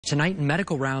Tonight in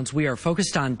Medical Rounds, we are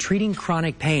focused on treating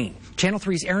chronic pain. Channel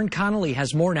 3's Aaron Connolly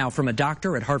has more now from a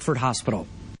doctor at Hartford Hospital.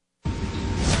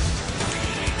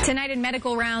 Tonight in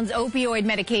Medical Rounds, opioid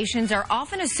medications are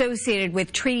often associated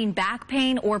with treating back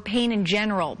pain or pain in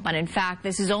general. But in fact,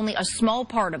 this is only a small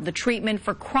part of the treatment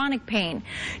for chronic pain.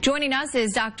 Joining us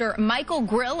is Dr. Michael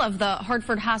Grille of the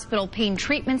Hartford Hospital Pain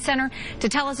Treatment Center to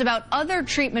tell us about other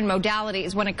treatment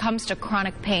modalities when it comes to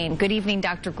chronic pain. Good evening,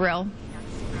 Dr. Grille.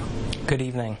 Good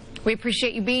evening. We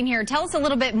appreciate you being here. Tell us a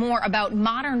little bit more about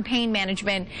modern pain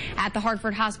management at the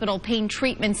Hartford Hospital Pain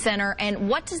Treatment Center, and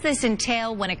what does this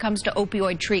entail when it comes to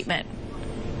opioid treatment?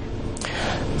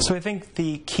 So I think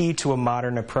the key to a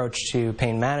modern approach to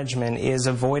pain management is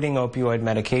avoiding opioid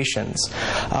medications.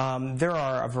 There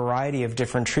are a variety of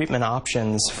different treatment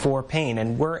options for pain,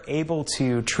 and we're able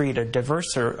to treat a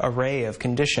diverse array of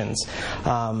conditions,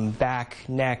 back,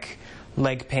 neck,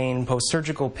 leg pain,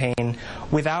 post-surgical pain,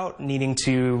 without needing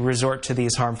to resort to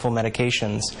these harmful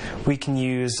medications. We can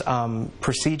use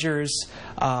procedures,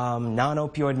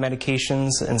 non-opioid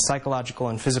medications, and psychological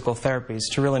and physical therapies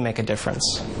to really make a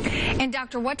difference. And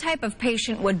doctor, what type of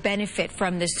patient would benefit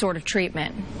from this sort of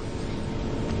treatment?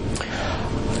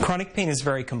 Chronic pain is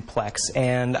very complex,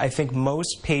 and I think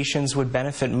most patients would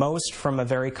benefit most from a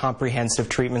very comprehensive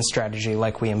treatment strategy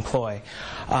like we employ.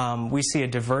 We see a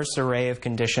diverse array of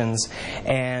conditions,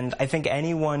 and I think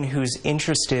anyone who's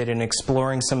interested in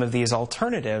exploring some of these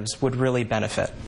alternatives would really benefit.